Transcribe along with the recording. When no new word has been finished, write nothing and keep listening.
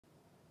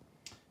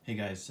Hey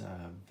guys,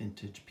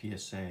 vintage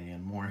PSA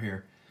and more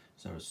here.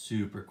 So a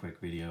super quick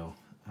video.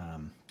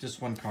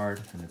 Just one card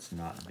and it's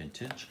not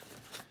vintage.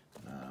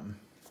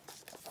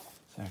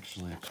 It's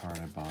actually a card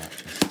I bought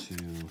just to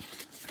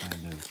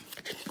kind of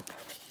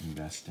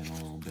invest in a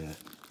little bit.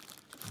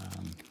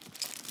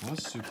 It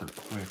was super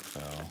quick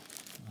though.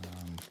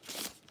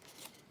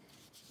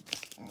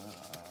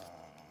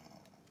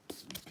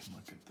 So you can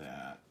look at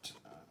that.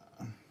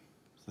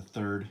 It's the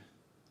third.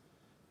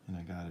 And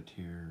I got it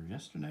here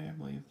yesterday, I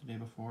believe, the day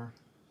before.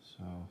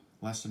 So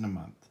less than a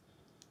month.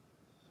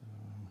 So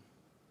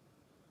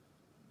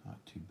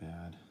not too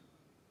bad.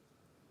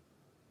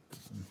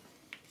 So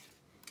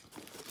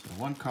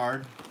one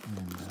card, and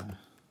you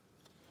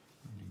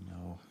already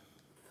know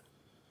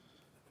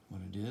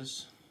what it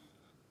is.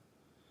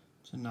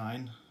 It's a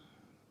 9.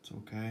 It's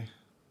okay.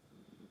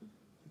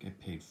 I think I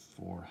paid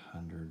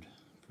 $400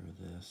 for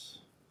this.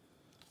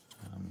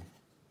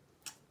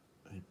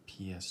 A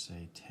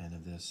PSA 10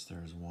 of this.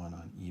 There's one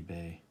on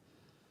eBay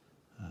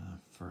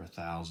for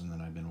 $1,000 that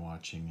I've been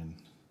watching,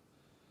 and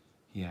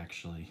he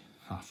actually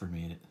offered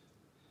me it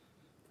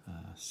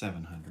at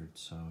 $700,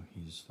 so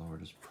he's lowered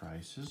his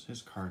prices.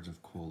 His cards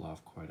have cooled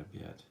off quite a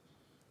bit.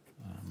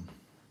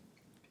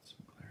 Get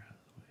some glare out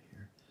of the way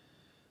here.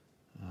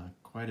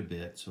 Quite a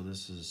bit, so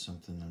this is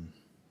something I'm going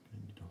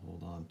to need to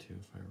hold on to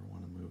if I ever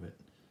want to move it.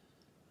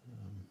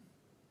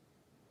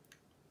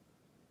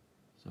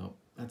 So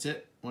that's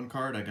it. One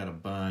card. I got a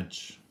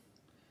bunch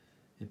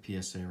at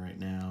PSA right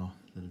now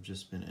that have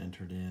just been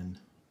entered in.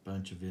 A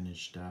bunch of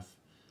vintage stuff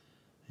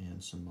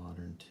and some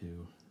modern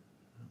too.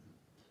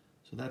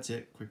 So that's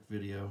it. Quick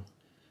video.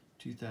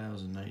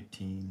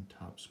 2019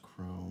 Topps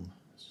Chrome.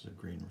 This is a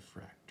green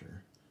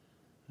refractor.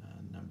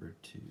 Number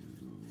 2.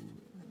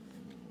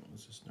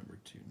 What's this number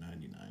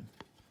 299?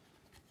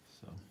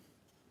 So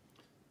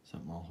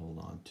something I'll hold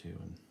on to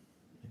and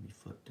maybe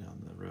flip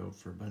down the road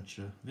for a bunch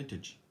of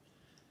vintage.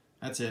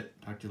 That's it.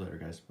 Talk to you later,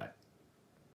 guys. Bye.